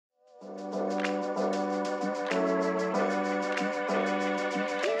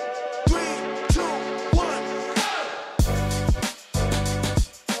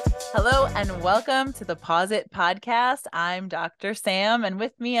and welcome to the Pause It podcast. I'm Dr. Sam, and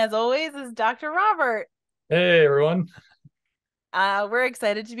with me, as always, is Dr. Robert. Hey, everyone. We're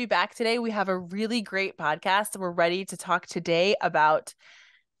excited to be back today. We have a really great podcast. We're ready to talk today about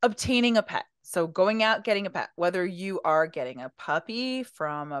obtaining a pet. So going out, getting a pet, whether you are getting a puppy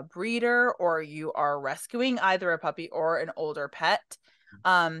from a breeder or you are rescuing either a puppy or an older pet.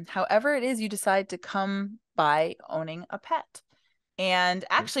 However it is you decide to come by owning a pet. And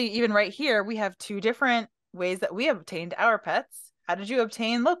actually, even right here, we have two different ways that we obtained our pets. How did you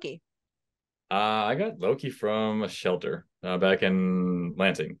obtain Loki? I got Loki from a shelter back in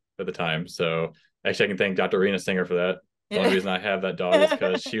Lansing at the time. So actually, I can thank Dr. Rena Singer for that. The only reason I have that dog is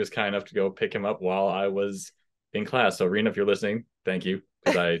because she was kind enough to go pick him up while I was in class. So Rena, if you're listening, thank you,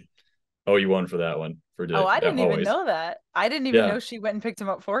 because I owe you one for that one for Oh, I didn't even always. know that. I didn't even Yeah. know she went and picked him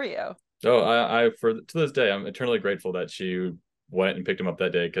up for you. Oh, I to this day, I'm eternally grateful that she went and picked him up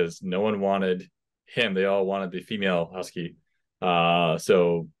that day because no one wanted him. They all wanted the female husky.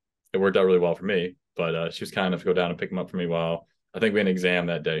 So it worked out really well for me. But she was kind enough to go down and pick him up for me while I think we had an exam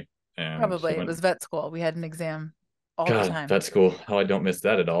that day, and she Probably. It went. was vet school. We had an exam all the God, time. that's cool. How I don't miss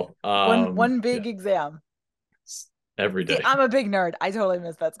that at all. One Yeah, big exam. every See, day. I'm a big nerd. I totally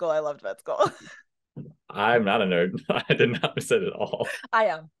miss vet school. I loved vet school. I'm not a nerd. I did not miss it at all. I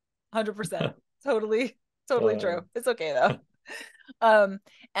am 100%. Totally Uh, true. It's okay though. Um,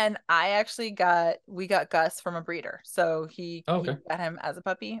 and we got Gus from a breeder. So he okay. got him as a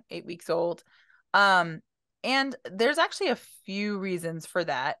puppy, 8 weeks old. Um, and there's actually a few reasons for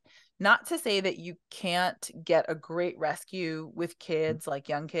that. Not to say that you can't get a great rescue with kids, like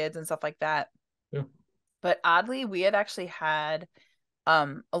young kids and stuff like that. Yeah. But oddly, we had actually had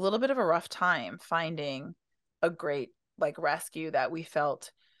a little bit of a rough time finding a great like rescue that we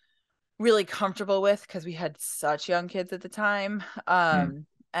felt really comfortable with because we had such young kids at the time. Hmm.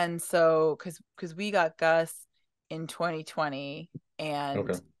 And so because we got Gus in 2020 and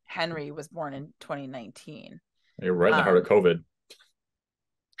Okay. Henry was born in 2019. You're right in the heart of Um, COVID.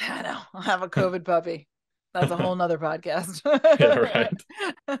 I know I'll have a COVID puppy. That's a whole nother podcast. Yeah,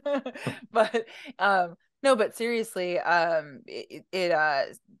 right. But no, but seriously,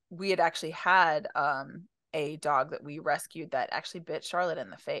 we had actually had a dog that we rescued that actually bit Charlotte in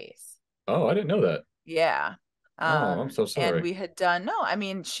the face. Oh, I didn't know that. Yeah. Oh, I'm so And sorry. we had done no, I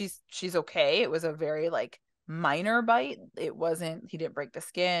mean she's okay. It was a very like minor bite. It wasn't he didn't break the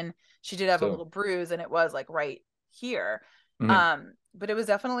skin. She did have a So, little bruise and it was like right here. mhm. But it was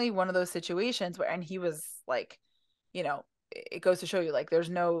definitely one of those situations where and he was like, it goes to show you like there's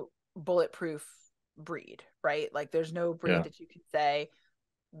no bulletproof breed, right? Like there's no breed Yeah, that you can say,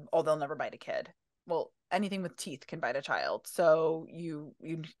 oh, they'll never bite a kid. Well, anything with teeth can bite a child. So you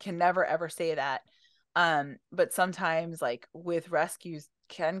can never ever say that. But sometimes like with rescues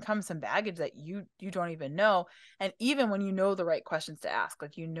can come some baggage that you don't even know. And even when you know the right questions to ask,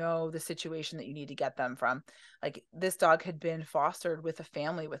 like the situation that you need to get them from. Like this dog had been fostered with a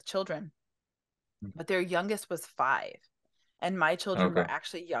family with children, but their youngest was 5. And my children okay. were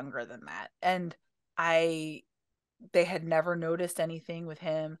actually younger than that. And I they had never noticed anything with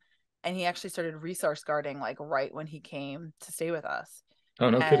him, and he actually started resource guarding like right when he came to stay with us. Oh,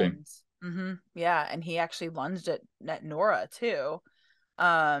 no kidding. And yeah, and he actually lunged at Nora too.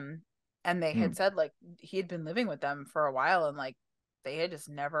 um and they Hmm. had said like he had been living with them for a while, and like they had just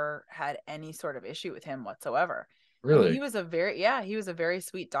never had any sort of issue with him whatsoever. And he Really? was he was a very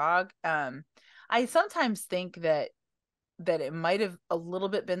sweet dog. I sometimes think that it might have a little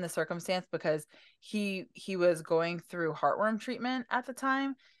bit been the circumstance because he was going through heartworm treatment at the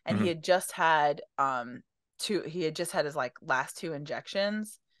time, and Hmm. he had just had his like last 2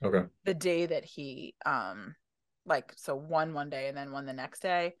 injections Okay. the day that he like so one day and then one the next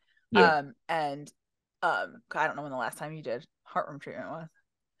day. Yeah. And I don't know when the last time you did heartworm treatment was.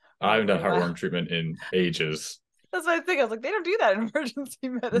 I haven't Probably done a heartworm while. treatment in ages. That's what I think. I was like, they don't do that in emergency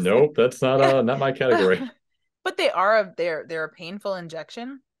medicine. Nope, that's not Yeah. not my category. But they're a painful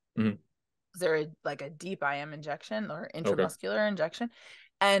injection. Mhm. They're like a deep IM injection or Okay. intramuscular injection.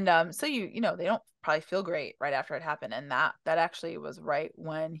 And so they don't probably feel great right after it happened. And that actually was right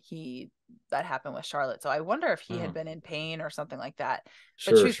when he that happened with Charlotte. So I wonder if he had Oh, been in pain or something like that. But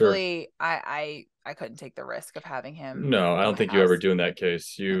sure, sure. truthfully, I couldn't take the risk of having him No, I in don't my think you ever house. do in that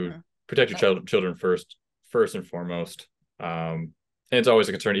case. You Mm-mm. protect your No. children first and foremost. And it's always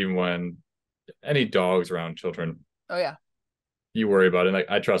a concern, even when any dogs around children, Oh yeah. you worry about it. Like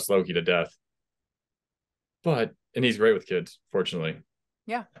I trust Loki to death, and he's great with kids, fortunately.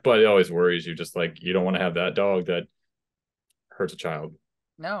 Yeah. But it always worries you, just like you don't want to have that dog that hurts a child.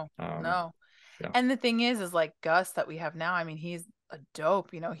 No. Um, No. yeah. And the thing is like Gus that we have now, I mean, he's a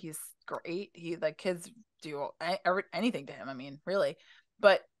dope, he's great. He like kids do anything to him. I mean, really.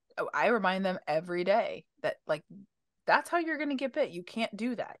 But I remind them every day that like that's how you're going to get bit. You can't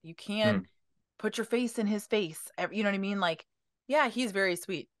do that. You can't Hmm. put your face in his face. You know what I mean? Like, yeah, he's very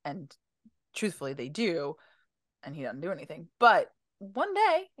sweet, and truthfully, they do, and he doesn't do anything. But one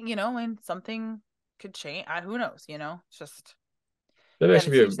day, and something could change. Who knows? It's just That'd you got to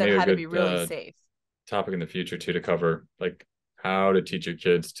actually be teach them maybe a how to be good really safe. topic in the future too, to cover, like how to teach your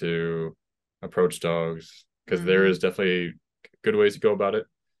kids to approach dogs, because there Mm-hmm. is definitely good ways to go about it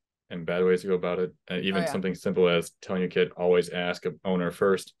and bad ways to go about it. And Oh even yeah. something simple as telling your kid always ask a owner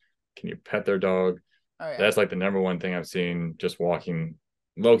first, can you pet their dog? Oh yeah. That's like the number one thing I've seen just walking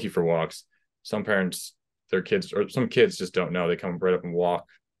Loki for walks. Some parents, their kids, or some kids just don't know. They come right up and walk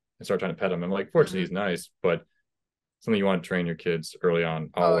and start trying to pet him. I'm like, fortunately, Mm-hmm. he's nice, but something you want to train your kids early on.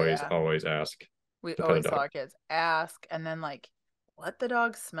 Oh Always, yeah. always ask We to pet a always tell dog. our kids ask, and then like let the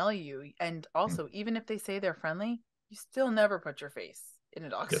dog smell you. And Mm. also, even if they say they're friendly, you still never put your face in a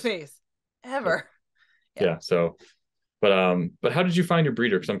dog's Yes. face Nope. ever. Yeah. Yeah. So, but how did you find your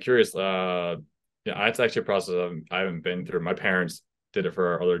breeder? Because I'm curious. Yeah, it's actually a process I haven't been through. My parents did it for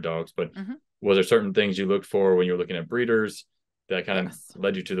our other dogs, but Mm-hmm. was there certain things you looked for when you were looking at breeders that kind of Yes.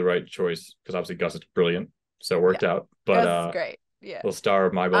 led you to the right choice? Because obviously Gus is brilliant, so it Yeah. worked out. But Gus is great. Yeah. little star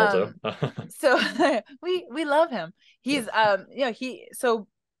of myBalto. Um, so we love him. Yeah. He's he so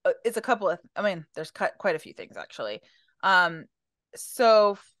it's a couple of I mean, there's quite a few things actually. Um,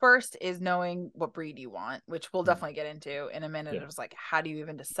 so first is knowing what breed you want, which we'll definitely get into in a minute. Yeah. It was like, how do you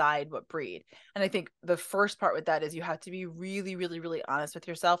even decide what breed? And I think the first part with that is you have to be really, really, really honest with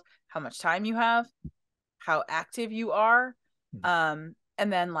yourself, how much time you have, how active you are,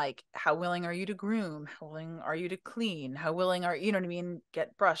 and then like how willing are you to groom, how willing are you to clean, how willing are you know what I mean,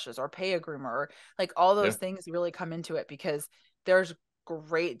 get brushes or pay a groomer, or like all Yeah. those things really come into it, because there's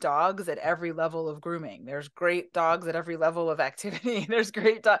great dogs at every level of grooming, there's great dogs at every level of activity, there's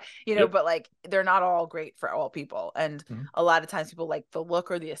great dog, Yep. but like they're not all great for all people. And Mhm. a lot of times people like the look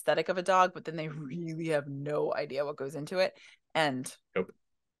or the aesthetic of a dog, but then they really have no idea what goes into it, and Yep.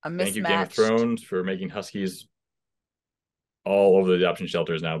 a Thank you, Game of mismatched. Thrones, for making huskies all over the adoption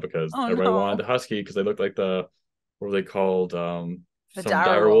shelters now, because Oh everybody wanted no. the husky because they look like what were they called? The Some dire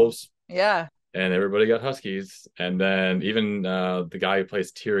dire wolves. wolves, Yeah. and everybody got huskies. And then even the guy who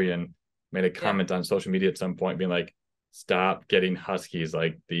plays Tyrion made a Yeah. comment on social media at some point, being like, "Stop getting huskies.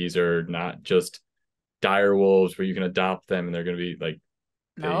 Like these are not just dire wolves where you can adopt them and they're going to be like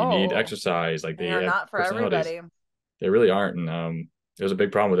they need No, exercise. Like they they are have not for personalities. everybody. They really aren't." And there was a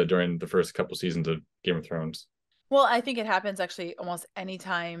big problem with it during the first couple seasons of Game of Thrones. Well, I think it happens actually almost any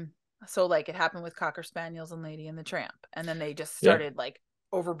time. So like it happened with Cocker Spaniels and Lady and the Tramp. And then they just Yeah. started like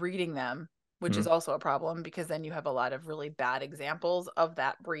overbreeding them, which is Mm-hmm. also a problem, because then you have a lot of really bad examples of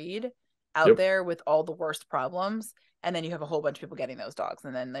that breed out Yep. there with all the worst problems. And then you have a whole bunch of people getting those dogs.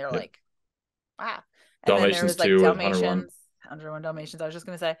 And then they're Yep. like, ah. And then there Dalmatians was like too with 101. Dalmatians, 101 Dalmatians. I was just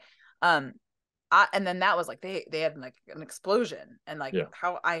gonna say, um, and then that was like they had like an explosion, and like Yeah.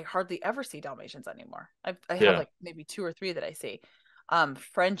 how I hardly ever see Dalmatians anymore. I have Yeah. like maybe two or three that I see.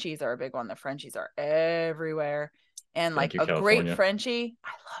 Frenchies are a big one. The Frenchies are everywhere, and Thank like you, a great California. Frenchie,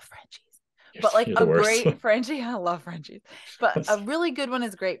 I love Frenchies. You're, But like you're a the worst. great Frenchie, I love Frenchies. But a really good one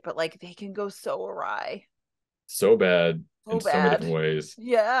is great, but like they can go so awry, So bad in so so many bad. different ways.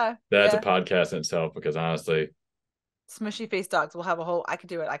 Yeah, That's a yeah. podcast in itself, because honestly, Smushy face dogs. We'll have a whole. I could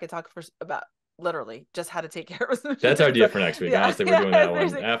do it. I could talk for about literally just how to take care of a smushy that's our face idea dog. for next week. Yeah, Honestly, we're yeah. doing that one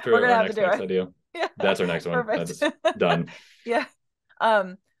Seriously, we're after gonna our have to do next it. idea. Yeah, That's our next one. perfect. That's done. Yeah.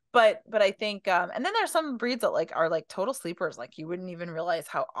 Um, but I think and then there's some breeds that like are like total sleepers. Like you wouldn't even realize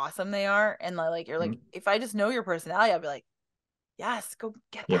how awesome they are, and like you're like, Mhm. if I just know your personality, I'll be like, yes, go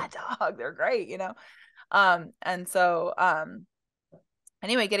get Yep. that dog. They're great. And so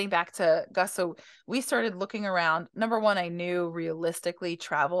anyway, getting back to Gus, so we started looking around. Number one, I knew realistically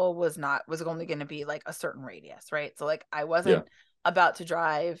travel was only going to be like a certain radius, right? So like I Yeah. wasn't about to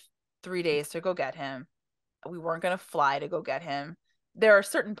drive 3 days to go get him. We weren't going to fly to go get him. There are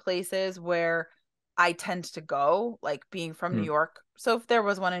certain places where I tend to go, like being from New Mm. York. So if there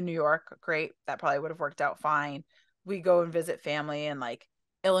was one in New York, great, that probably would have worked out fine. We go and visit family in like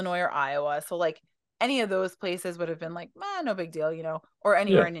Illinois or Iowa. So like any of those places would have been like, no big deal, or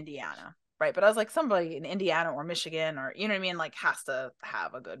anywhere Yeah. in Indiana. Right. But I was like, somebody in Indiana or Michigan or, you know what I mean? Like has to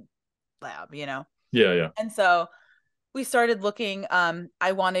have a good lab. Yeah. Yeah. And so we started looking.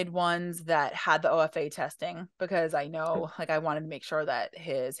 I wanted ones that had the OFA testing, because I Good. know like I wanted to make sure that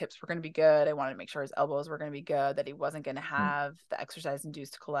his hips were going to be good. I wanted to make sure his elbows were going to be good, that he wasn't going to Mm. have the exercise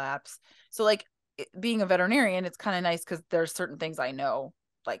induced collapse. So like being a veterinarian, it's kind of nice because there's certain things I know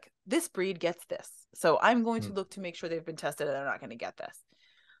like this breed gets this. So I'm going to Mm-hmm. look to make sure they've been tested and they're not going to get this.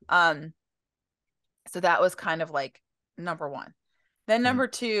 Um, so that was kind of like number one. Then number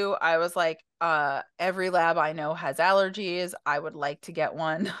two, I was like, every lab I know has allergies. I would like to get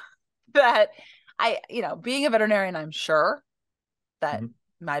one that being a veterinarian, I'm sure that Mm-hmm.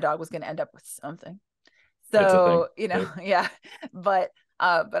 my dog was going to end up with something. It's a thing. So, Yep. yeah. But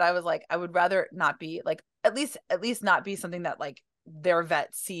I was like, I would rather not be like, at least not be something that like their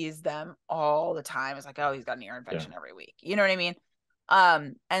vet sees them all the time. It's like, oh, he's got an ear Yeah. infection every week. You know what I mean?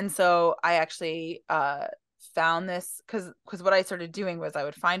 And so I actually found this because what I started doing was I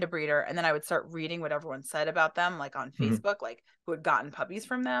would find a breeder and then I would start reading what everyone said about them, like on Mm-hmm. Facebook, like who had gotten puppies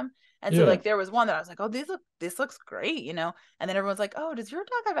from them. And so Yeah. like there was one that I was like, oh, this looks great, And then everyone's like, oh, does your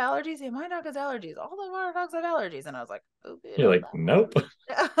dog have allergies? Yeah, my dog has allergies. All the water dogs have allergies. And I was like, oh, we You're don't like, nope. know.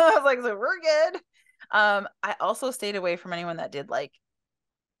 I was like, so we're good. I also stayed away from anyone that did like,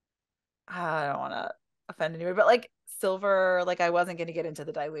 I don't want to offend anybody, but like silver, like I wasn't going to get into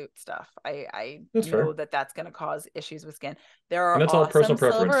the dilute stuff. I That's know fair. that that's going to cause issues with skin. There And are that's all awesome personal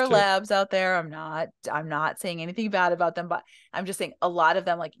preference silver too. labs out there. I'm not saying anything bad about them, but I'm just saying a lot of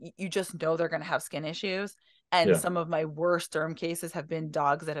them, like you just know they're going to have skin issues. And Yeah. some of my worst derm cases have been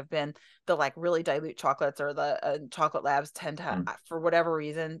dogs that have been the like really dilute chocolates or the chocolate labs tend to, Mm. for whatever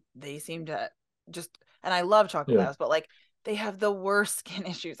reason, they seem to just, and I love chocolate Yeah. labs, but like they have the worst skin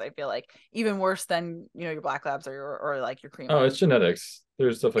issues. I feel like even worse than your black labs or like your cream Oh, it's labs. genetics.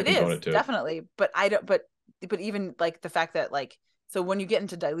 There's definitely a It is component to it. definitely, but I don't. But even like the fact that like so when you get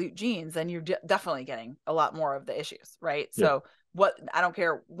into dilute genes, then you're definitely getting a lot more of the issues, right? Yeah. So what I don't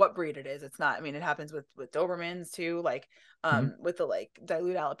care what breed it is. It's not. I mean, it happens with Dobermans too, like Mm-hmm. with the like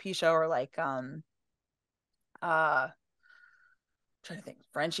dilute alopecia or like uh trying to think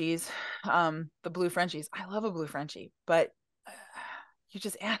Frenchies, the blue Frenchies. I love a blue Frenchie, but uh, you're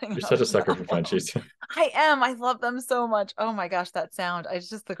just adding You're such another a sucker for problem. Frenchies. I am. I love them so much. Oh my gosh, that sound! It's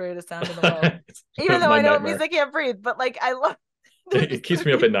just the greatest sound in the world. It's Even though my I know it means nightmare. I can't breathe, but like I love. They're It just keeps the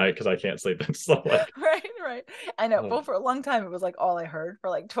me up at cute. night because I can't sleep. It's so like, Right, right. I know. oh, Well, for a long time, it was like all I heard for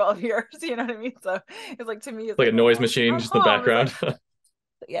like 12 years. You know what I mean? So it's like to me, it's like like, a noise oh, machine I'm just in the home. It's like, background.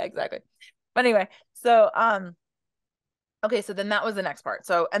 yeah, exactly. But anyway, so okay, so then that was the next part.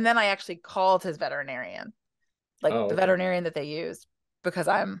 So and then I actually called his veterinarian, like Oh, the okay. veterinarian that they used, because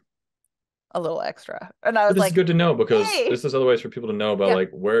I'm a little extra. And I But was this is like, good to know because hey, this is other ways for people to know about yeah, like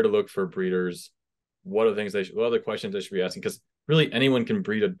where to look for breeders, what are things what other questions they should be asking. Because really anyone can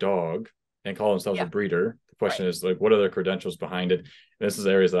breed a dog and call themselves a yeah, breeder. The question right. is like, what are their credentials behind it? And this is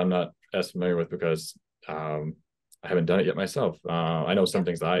areas that I'm not as familiar with because I haven't done it yet myself. I know some Yeah.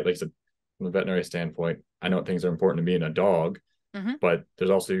 things that like I said, from a veterinary standpoint, I know things are important to me in a dog, Mm-hmm. but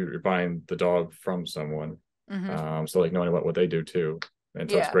there's also you're buying the dog from someone. Mm-hmm. So like knowing about what they do too. And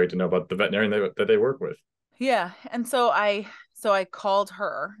so it's Yeah. great to know about the veterinarian that they work with. Yeah. And so I called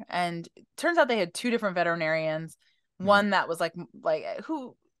her and it turns out they had two different veterinarians. Mhm. One that was like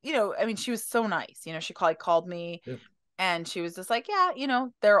who, I mean, she was so nice. She called me Yeah. and she was just like, yeah,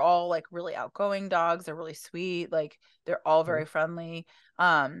 they're all like really outgoing dogs. They're really sweet. Like they're all Okay. very friendly.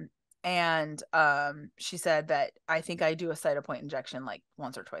 And she said that I think I do a cytopoint injection like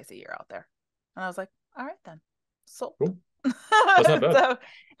once or twice a year out there. And I was like, all right then. Sold. Cool. That's not bad. So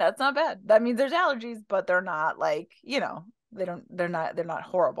that's not bad. That means there's allergies, but they're not like, they're not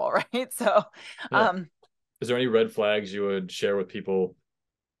horrible, right? So Yeah. um Is there any red flags you would share with people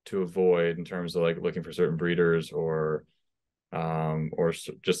to avoid in terms of like looking for certain breeders or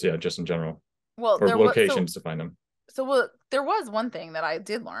just yeah, just in general well or there was so locations to find them? so well there was one thing that I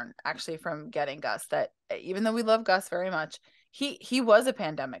did learn actually from getting Gus that even though we love Gus very much, he was a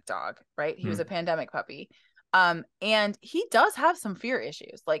pandemic dog, right? He was a Hmm. pandemic puppy. And he does have some fear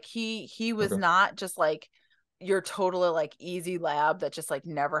issues. Like he was Okay. not just like your totally like easy lab that just like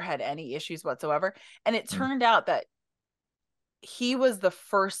never had any issues whatsoever. And it Hmm. turned out that he was the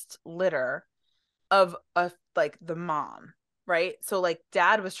first litter of a like the mom, right? So like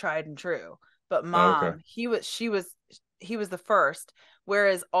dad was tried and true, but Oh, okay. mom, he was the first,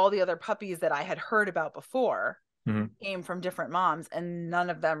 whereas all the other puppies that I had heard about before Hmm. came from different moms and none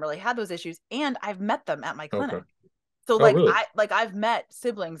of them really had those issues and I've met them at my Okay. clinic. So Oh, like really? I've met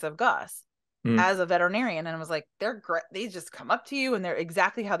siblings of Gus Hmm. as a veterinarian and I was like they're great. They just come up to you and they're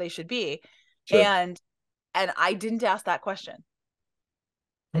exactly how they should be. Sure. And I didn't ask that question.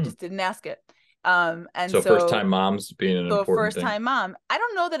 I Hmm. just didn't ask it. And So first so time moms being an so a important first thing. time mom, I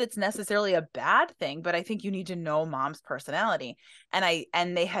don't know that it's necessarily a bad thing, but I think you need to know mom's personality.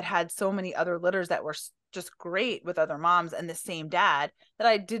 And they had so many other litters that were just great with other moms and the same dad that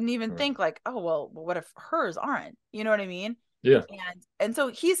I didn't even Okay. think like, oh well, what if hers aren't? You know what I mean? Yeah. And so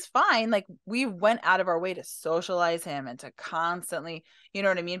he's fine. Like we went out of our way to socialize him and to constantly, you know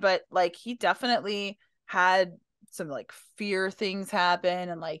what I mean? But like he definitely had some like fear things happen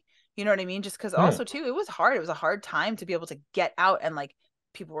and like, you know what I mean? Just because Yeah. also too, it was hard. It was a hard time to be able to get out and like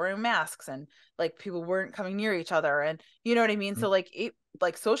people wearing masks and like people weren't coming near each other and you know what I mean? So like it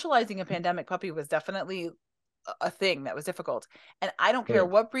like socializing a pandemic puppy was definitely a thing that was difficult. And I don't care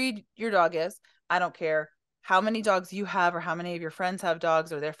Right. what breed your dog is. I don't care how many dogs you have or how many of your friends have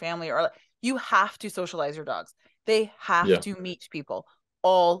dogs or their family or you have to socialize your dogs. They have Yeah. to meet people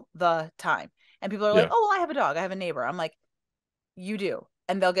all the time. And people are like, Yeah. "Oh, well, I have a dog. I have a neighbor." I'm like, "You do."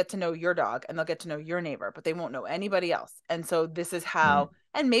 And they'll get to know your dog and they'll get to know your neighbor, but they won't know anybody else. And so this is Mm. how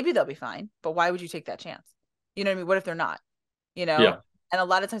and maybe they'll be fine, but why would you take that chance? You know what I mean? What if they're not? You know? Yeah. And a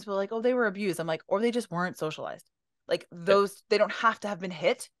lot of times people are like, "Oh, they were abused." I'm like, "Or they just weren't socialized." Like Eh, those they don't have to have been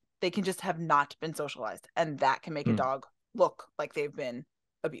hit. They can just have not been socialized. And that can make a mm. dog look like they've been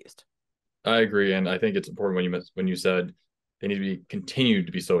abused. I agree, and I think it's important when you said they need to be continued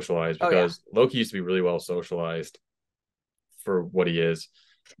to be socialized Oh yeah. because Loki used to be really well socialized for what he is,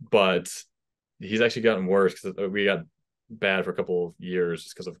 but he's actually gotten worse because we got bad for a couple of years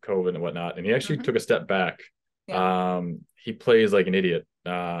just because of COVID and whatnot, and he actually Mm-hmm. took a step back. Yeah. He plays like an idiot.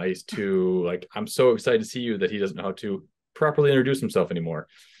 He's too like I'm so excited to see you that he doesn't know how to properly introduce himself anymore,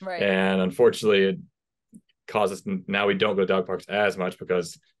 Right. and unfortunately, it causes now we don't go to dog parks as much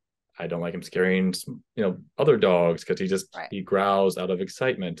because I don't like him scaring, other dogs because Right. he growls out of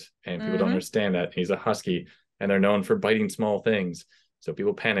excitement, and people don't Mm-hmm. understand that he's a husky, and they're known for biting small things, so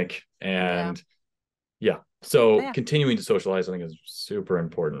people panic, Yeah. and yeah. So Yeah. continuing to socialize, I think, is super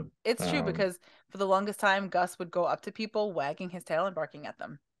important. It's true Um, because for the longest time, Gus would go up to people, wagging his tail and barking at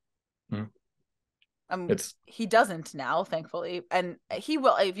them. mm, Um, it's he doesn't now, thankfully, and he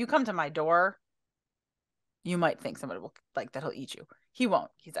will. If you come to my door, you might think somebody will like that he'll eat you. He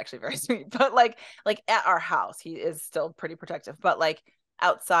won't. He's actually very sweet. But like at our house, he is still pretty protective. But like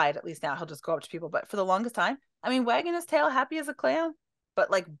outside, at least now, he'll just go up to people. But for the longest time, I mean, wagging his tail, happy as a clam,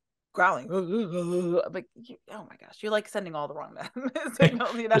 but like growling. Like, oh my gosh, you're like sending all the wrong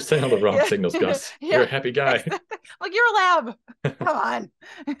signals, you know? you're saying all the wrong Yeah, signals, Gus. You're yeah. a happy guy. Like you're a lab. Come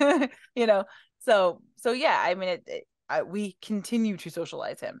on, you know. So yeah. I mean, we continue to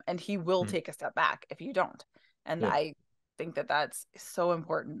socialize him, and he will Mm, take a step back if you don't. And yeah. I think that that's so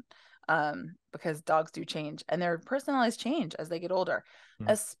important because dogs do change and their personalities change as they get older, Mm,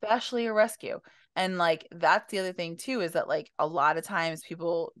 especially a rescue. And like that's the other thing too is that like a lot of times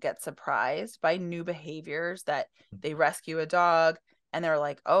people get surprised by new behaviors that they rescue a dog and they're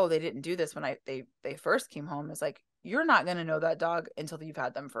like, "Oh, they didn't do this when they first came home." It's like you're not going to know that dog until you've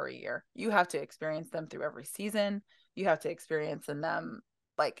had them for a year. You have to experience them through every season. You have to experience in them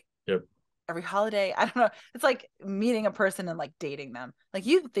like yep. every holiday. I don't know. It's like meeting a person and like dating them. Like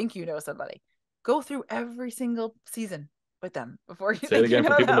you think you know somebody. Go through every single season with them before you Say it think you again for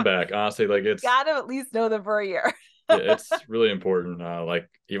know people in the them. back. Honestly, like Gotta at least know them for a year. yeah, it's really important. Like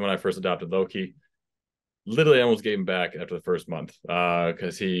even when I first adopted Loki, literally I almost gave him back after the first month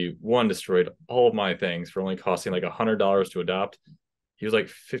because he one destroyed all of my things for only costing like $100 to adopt. He was like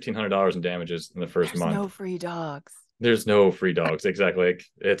 $1,500 in damages in the first There's month. no free dogs. There's no free dogs. Exactly. Like,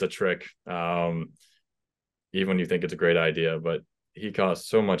 it's a trick. Even when you think it's a great idea, but he cost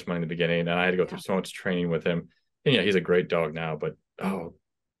so much money in the beginning, and I had to go through Yeah. so much training with him. And yeah, he's a great dog now, but oh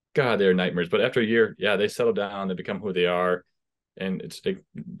god, they're nightmares. But after a year, yeah, they settle down, they become who they are, and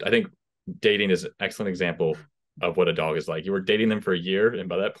I think dating is an excellent example of what a dog is like. You were dating them for a year, and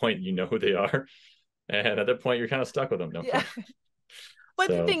by that point, you know who they are, and at that point, you're kind of stuck with them. No, Yeah. But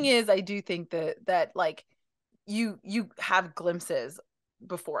the so thing is, I do think that like you have glimpses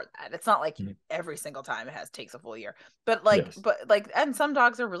before that. It's not like every single time it has takes a full year. yes, But like and some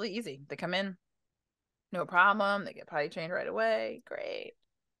dogs are really easy. They come in, no problem. They get potty trained right away. Great.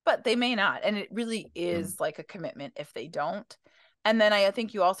 But they may not. And it really mm, is like a commitment if they don't. And then I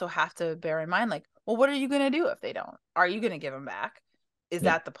think you also have to bear in mind, like, well, what are you going to do if they don't? Are you going to give them back? Is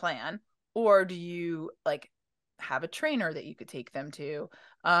yeah, that the plan? Or do you like have a trainer that you could take them to?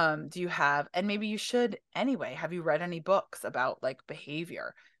 Do you have, and maybe you should anyway, have you read any books about like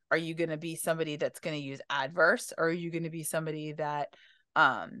behavior? Are you going to be somebody that's going to use adverse or are you going to be somebody that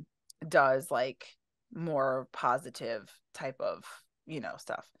um does like more positive type of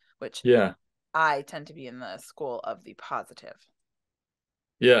stuff, which yeah. I tend to be in the school of the positive.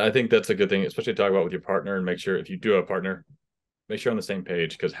 Yeah, I think that's a good thing, especially to talk about with your partner and make sure if you do have a partner, make sure you're on the same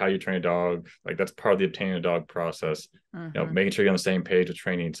page because how you train a dog, like that's part of the obtaining a dog process. Mm-hmm. Making sure you're on the same page with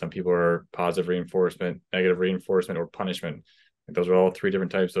training. Some people are positive reinforcement, negative reinforcement, or punishment. Like those are all three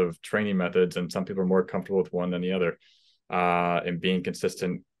different types of training methods, and some people are more comfortable with one than the other. and being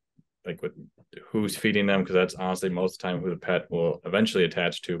consistent, like with who's feeding them, because that's honestly most of the time who the pet will eventually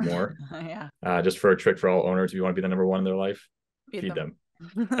attach to more. Yeah, Just for a trick for all owners, if you want to be the number one in their life, feed feed them.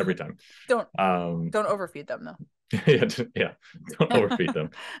 them every time. don't Um, don't overfeed them yeah, yeah, don't though. overfeed them.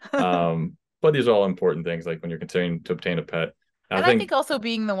 But these are all important things, like when you're considering to obtain a pet. I And I think think also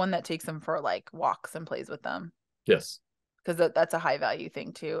being the one that takes them for like walks and plays with them, yes, because that's a high value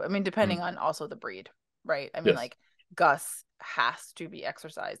thing too. I mean, mm, depending on also the breed, right? I mean, yes, like Gus has to be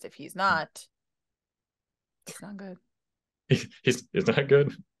exercised. If he's not, it's not good. he's not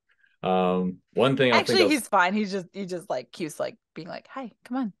good. One thing I think Actually, I'll he's fine. He just like keeps like being like, "Hi,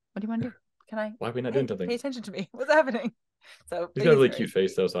 come on. What do you want to do? Can I? why are we not doing Hey, something? pay attention to me. What's happening?" So, He's but got a he's really very cute sweet.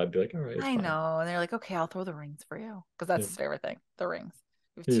 face though, so I'd be like, all right, it's I fine. know. And they're like, "Okay, I'll throw the rings for you," because that's Yeah, his favorite thing. The rings.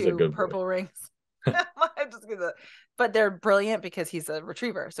 We have he's a two good boy. purple rings. I'm just gonna, but they're brilliant because he's a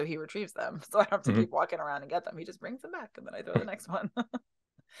retriever, so he retrieves them. So I don't have to keep Mhm. walking around and get them. He just brings them back, and then I throw the next one. They're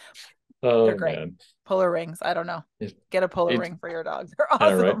Oh great. man, Polar rings. I don't know. it's, Get a polar it's ring for your dog. They're I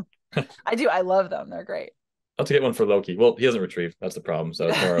know, right? awesome. I do. I love them. They're great. I'll have to get one for Loki. Well, he doesn't retrieve. That's the problem. So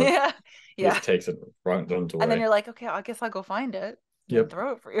it's more of Yeah. he just Yeah. takes it, runs And then away. you're like, okay, I guess I'll go find it and then Yep.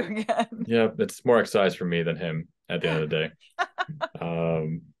 throw it for you again. Yeah, it's more exercise for me than him at the end of the day.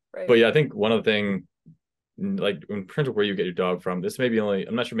 Um, but Right. yeah, I think one of the thing, like in terms of where you get your dog from, this may be only,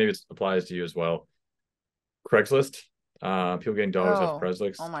 I'm not sure, maybe it applies to you as well. Craigslist. People getting dogs off Oh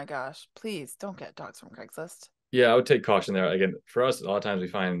Craigslist. my gosh. Please don't get dogs from Craigslist. Yeah, I would take caution there. Again, for us, a lot of times we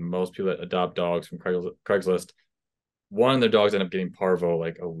find most people that adopt dogs from Craigslist, one of their dogs end up getting parvo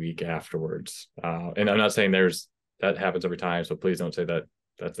like a week afterwards. And I'm not saying there's that happens every time, so please don't say that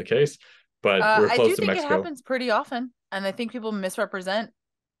that's the case. But we're I close do to think it Mexico. happens pretty often. And I think people misrepresent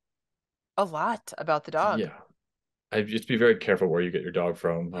a lot about the dog. Yeah, I just be very careful where you get your dog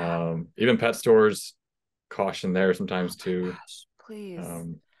from. Yeah. Even pet stores, caution there Oh sometimes my too. gosh. Please.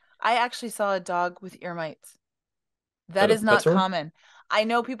 Um, I actually saw a dog with ear mites. at That a is pet not store. common. I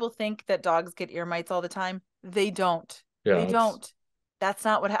know people think that dogs get ear mites all the time. They don't. They Yeah, it's don't. That's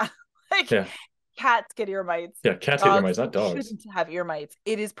not what happens. Like yeah, cats get ear mites. yeah. Cats get ear Dogs mites, not dogs. shouldn't have ear mites.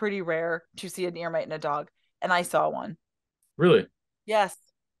 It is pretty rare to see an ear mite in a dog. And I saw one. Really? Yes.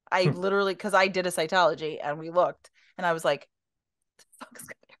 I Hmm. literally, because I did a cytology and we looked and I was like, the fuck's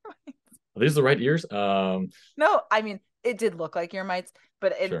got ear mites? Are these the right ears? No, I mean, it did look like ear mites,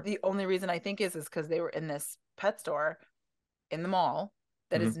 but Sure. the only reason I think is because they were in this pet store in the mall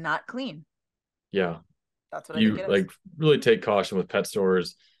that is Hmm. not clean. Yeah, That's what I think you it is. like really take caution with pet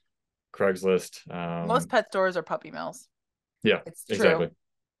stores, Craigslist. Most pet stores are puppy mills. Yeah, It's true. exactly.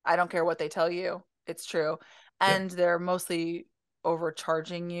 I don't care what they tell you. It's true. Yeah. And they're mostly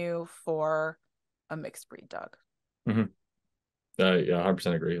overcharging you for a mixed breed dog. Hmm. Yeah,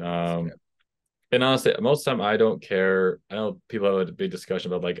 100% agree. Straight up. And honestly, most of the time I don't care. I know people have a big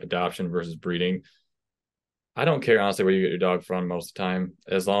discussion about like adoption versus breeding. I don't care honestly where you get your dog from most of the time,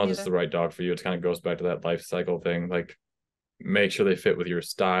 as Me long as it's the neither. right dog for you. It kind of goes back to that life cycle thing. Like make sure they fit with your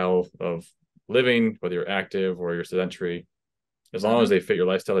style of living, whether you're active or you're sedentary. As long as Mm-hmm. they fit your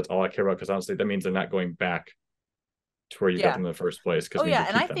lifestyle, that's all I care about. Because honestly, that means they're not going back to where you got Yeah. them in the first place. Because Oh it means yeah, you'll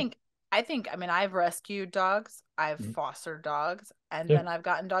and keep them. I mean I've rescued dogs, I've Mhm. fostered dogs, and Yeah, then I've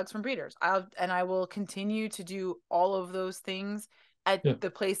gotten dogs from breeders. I will continue to do all of those things at yeah,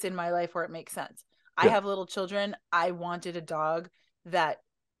 the place in my life where it makes sense. I yeah. have little children. I wanted a dog that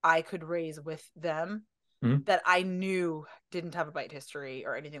I could raise with them Mhm. that I knew didn't have a bite history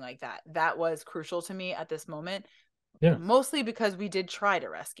or anything like that. That was crucial to me at this moment, Yeah. mostly because we did try to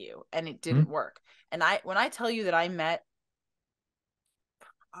rescue and it didn't Mhm. work. And I when I tell you that I met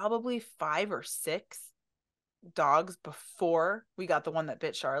probably 5 or 6 dogs before we got the one that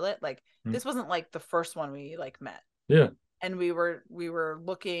bit Charlotte. Like Mhm. this wasn't like the first one we like met. Yeah. And we were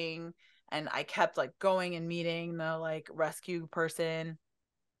looking and I kept like going and meeting the like rescue person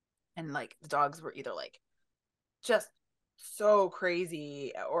and like the dogs were either like just so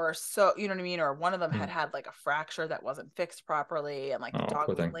crazy or so you know what I mean, or one of them had Mhm. had like a fracture that wasn't fixed properly and like the Oh, dog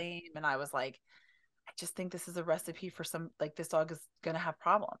poor was thing. lame and I was like I just think this is a recipe for some like this dog is gonna have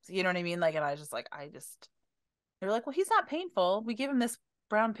problems, you know what I mean, like and I just they're like, well, he's not painful. We give him this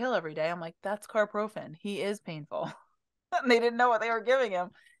brown pill every day. I'm like, that's carprofen. He is painful. And they didn't know what they were giving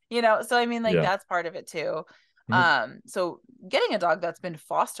him, you know? So, I mean, like, Yeah. that's part of it too. Mhm. So getting a dog that's been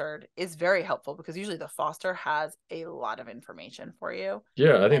fostered is very helpful because usually the foster has a lot of information for you.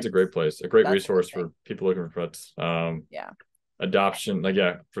 Yeah, I think it's And a great place, a great that's a good resource thing. for people looking for pets. Yeah. Adoption, like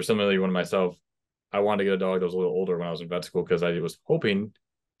yeah, for somebody one myself, I wanted to get a dog that was a little older when I was in vet school because I was hoping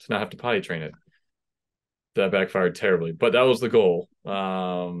to not have to potty train it. that backfired terribly, but that was the goal.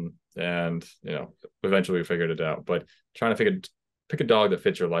 And eventually we figured it out. But trying to pick a dog that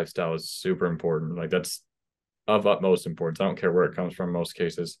fits your lifestyle is super important. Like that's of utmost importance. I don't care where it comes from, most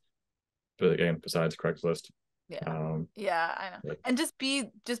cases. But again, besides Craigslist, Yeah. um, Yeah, I know. like, And just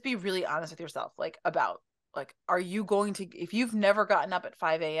be really honest with yourself, like about like are you going to if you've never gotten up at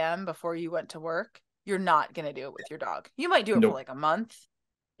 5 a.m. before you went to work, you're not gonna do it with your dog. You might do it for nope, like a month,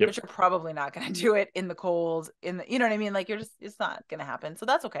 but yep, you're probably not gonna do it in the cold, in the you know what I mean? Like you're just it's not gonna happen. So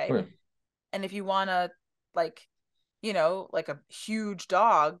that's okay. okay, And if you wanna like, like a huge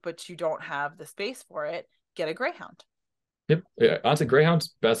dog, but you don't have the space for it, get a greyhound. yep. Yeah, honestly,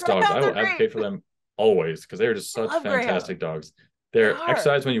 Greyhounds best dogs. I Greyhounds are will great. advocate for them always because they're just I such love fantastic greyhounds. dogs. They They're are.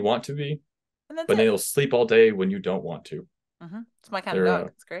 exercise when you want to be, And that's but it. they'll sleep all day when you don't want to. It's my kind of They're dog. uh,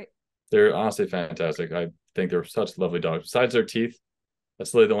 It's great. they're honestly fantastic. I think they're such lovely dogs. Besides their teeth,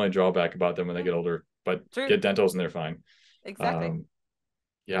 that's really the only drawback about them when they Yeah, get older. But true. get dentals and they're fine. Exactly. Um,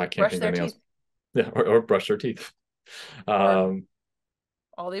 yeah, I can't Brush think of their anything teeth else. Yeah, or brush their teeth. or Um,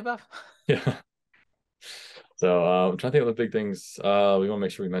 all the above. yeah. So I'm trying to think of the big things. We want to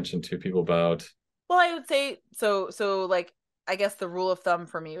make sure we mention to people about. Well, I would say so like I guess the rule of thumb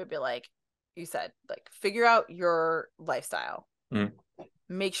for me would be like you said, like figure out your lifestyle. Mm,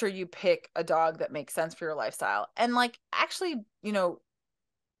 Make sure you pick a dog that makes sense for your lifestyle. And like actually,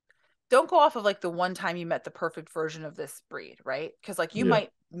 don't go off of like the one time you met the perfect version of this breed, right? Because like you yeah, might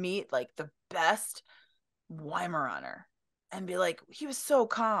meet like the best Weimaraner and be like, he was so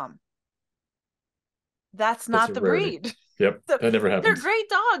calm. That's that's not a the rarity. breed. Yep, So that never they're happens. great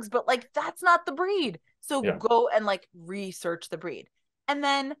dogs, but like that's not the breed. So Yeah, go and like research the breed. And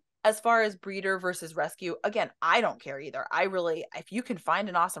then as far as breeder versus rescue, again, I don't care either. I really, if you can find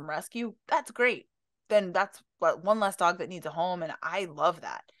an awesome rescue, that's great. Then that's one less dog that needs a home. And I love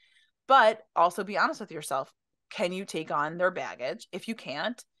that. But also be honest with yourself. Can you take on their baggage? If you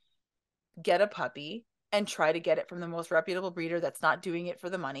can't, get a puppy and try to get it from the most reputable breeder that's not doing it for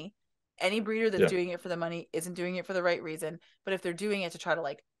the money. Any breeder that's yeah, doing it for the money isn't doing it for the right reason. But if they're doing it to try to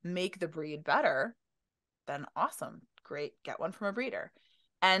like make the breed better, then awesome. Great. Get one from a breeder.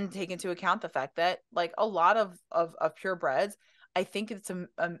 And take into account the fact that like a lot of purebreds, I think it's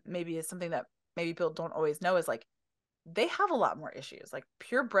maybe is something that maybe people don't always know is like they have a lot more issues. Like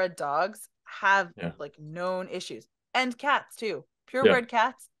purebred dogs have yeah, like known issues and cats too. yeah, Purebred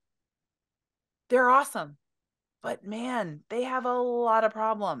cats, they're awesome. But man, they have a lot of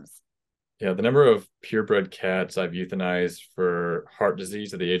problems. yeah. The number of purebred cats I've euthanized for heart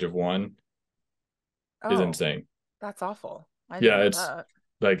disease at the age of 1 is Oh, insane. that's awful. I didn't Yeah, know it's that.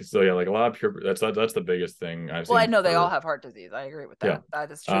 like so. Yeah, like a lot of pure. That's the biggest thing I've Well, I seen know they all for. have heart disease. I agree with Yeah. that.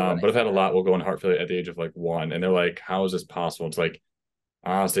 That is true when I But I've see had a that. lot will go in heart failure at the age of like 1, and they're like, "How is this possible?" It's like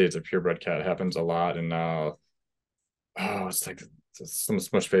honestly, it's a purebred cat. It happens a lot, and it's like some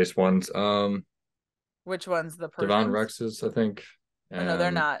smush face ones. Which one's the Devon Persians? Rexes, I think, Oh no,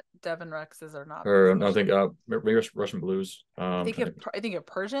 they're and not. Devon Rexes are not or I Persians. think maybe Russian Blues. I think of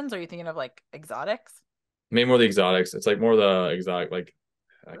Persians. Or are you thinking of like exotics, Maybe more the exotics. It's like more the exotic. Like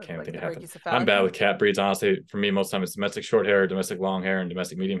I can't like think the of half. I'm brachycephalic bad with ones? cat breeds. Honestly, for me, most of the time it's domestic short hair, domestic long hair, and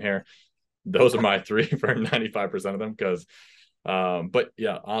domestic medium hair. Those are Yeah. my three for 95% of them. Because, but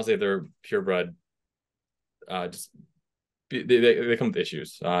yeah, honestly, they're purebred. Just they come with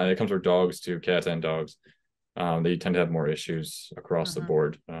issues. It comes with dogs too, cats and dogs. They tend to have more issues across the Mm-hmm.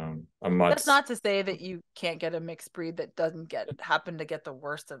 board. A That's mutt's. not to say that you can't get a mixed breed that doesn't get happen to get the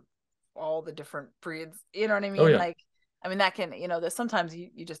worst of all the different breeds. You know what I Oh mean? yeah, Like, I mean that can, there's sometimes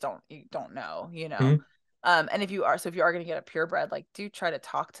you just don't know. mm-hmm. And if you are going to get a purebred, like do try to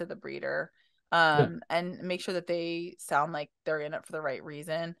talk to the breeder, Yeah, and make sure that they sound like they're in it for the right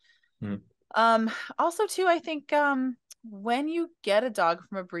reason. mm-hmm. Also too, I think when you get a dog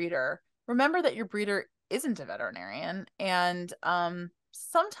from a breeder, remember that your breeder isn't a veterinarian, and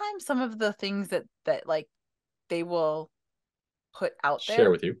sometimes some of the things that like they will put out Share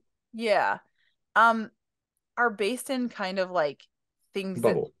there, with you yeah, um, are based in kind of like things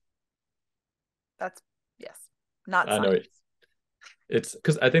that bubble. that's yes, not I know science. it's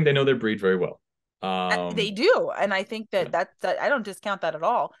because I think they know their breed very well. They Um, do, and I think yeah, that I don't discount that at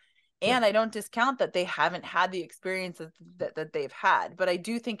all, yeah, and I don't discount that they haven't had the experiences that they've had, but I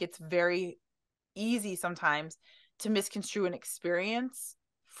do think it's very easy sometimes to misconstrue an experience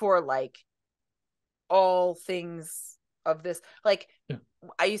for like all things of this. Like yeah.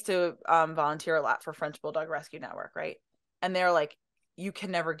 I used to volunteer a lot for French Bulldog Rescue Network, right? And they're like, you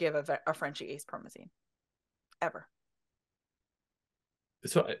can never give a Frenchie ace promazine ever.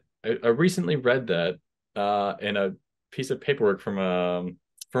 So I recently read that in a piece of paperwork from a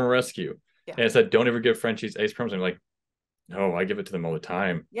rescue. Yeah. And it said, don't ever give Frenchies ace perms. I'm like, no, I give it to them all the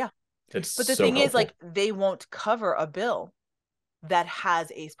time. Yeah. It's But the so thing is, helpful. like, they won't cover a bill that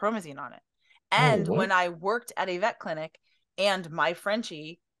has ace promazine on it. Oh, And what? when I worked at a vet clinic and my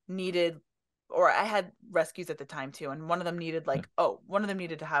Frenchie needed, or I had rescues at the time too, and one of them needed Yeah. one of them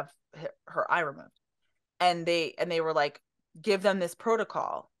needed to have her eye removed. And they were like, give them this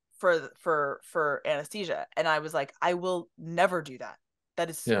protocol for anesthesia. And I was like, I will never do that. That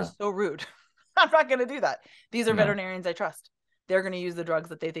is Yeah. so rude. I'm not going to do that. These are No. veterinarians I trust. They're going to use the drugs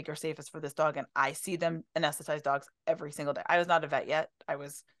that they think are safest for this dog. And I see them anesthetize dogs every single day. I was not a vet yet. I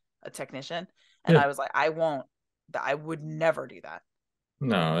was a technician. And Yeah. I was like, I would never do that.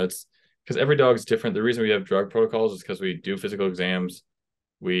 No, it's because every dog's different. The reason we have drug protocols is because we do physical exams.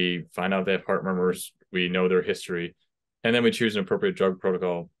 We find out they have heart murmurs. We know their history. And then we choose an appropriate drug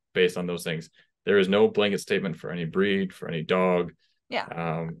protocol based on those things. There is no blanket statement for any breed, for any dog. Yeah.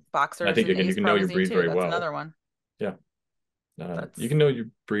 I Boxers think, and again, you ace can know your promazine breed too. very That's well. another one. Yeah. You That's can know your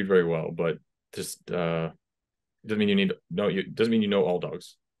breed very well, but just doesn't mean you need no. Doesn't mean you know all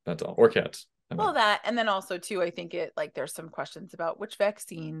dogs. That's all, or cats. Well, that, and then also too, I think there's some questions about which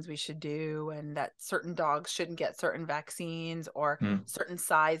vaccines we should do, and that certain dogs shouldn't get certain vaccines, or Mm, certain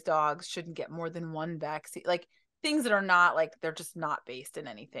size dogs shouldn't get more than one vaccine. Like things that are not, like, they're just not based in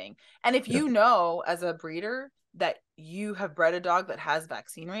anything. And if yeah, you know as a breeder that you have bred a dog that has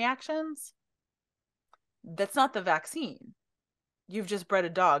vaccine reactions, that's not the vaccine. You've just bred a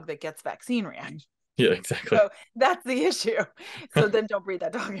dog that gets vaccine reactions. yeah, exactly, So that's the issue. So then don't breed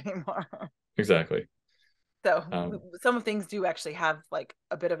that dog anymore. exactly. So Um, some of things do actually have like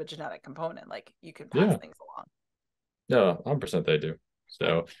a bit of a genetic component, like you can pass yeah, things along. no, 100% they do. Yeah.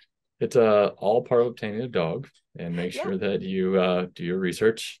 So it's all part of obtaining a dog, and make Yeah. sure that you do your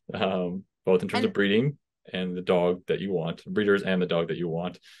research, both in terms And of breeding and the dog that you want, breeders and the dog that you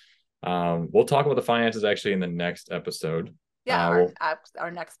want. We'll talk about the finances actually in the next episode. yeah, We'll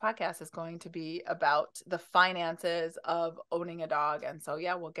our next podcast is going to be about the finances of owning a dog. And so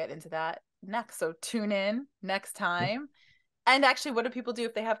yeah, we'll get into that next. So tune in next time. And actually, what do people do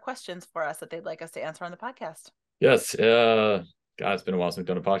if they have questions for us that they'd like us to answer on the podcast? Yes. God, it's been a while since we've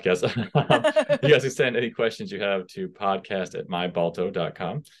done a podcast. You guys can send any questions you have to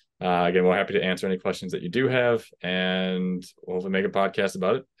podcast@mybalto.com. Again, we're happy to answer any questions that you do have, and we'll hopefully make a podcast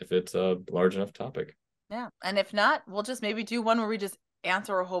about it if it's a large enough topic. Yeah. And if not, we'll just maybe do one where we just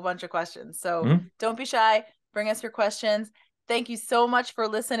answer a whole bunch of questions. So Mhm. don't be shy. Bring us your questions. Thank you so much for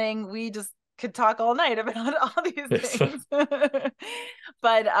listening. We just could talk all night about all these Yes. things.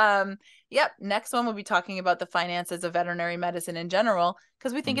 But yep, next one we'll be talking about the finances of veterinary medicine in general,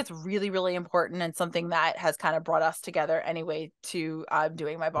 because we think it's really, really important and something that has kind of brought us together anyway to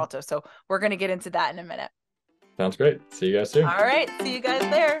doing myBalto. So we're going to get into that in a minute. Sounds great. See you guys soon. All right. See you guys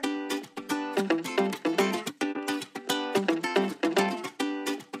there.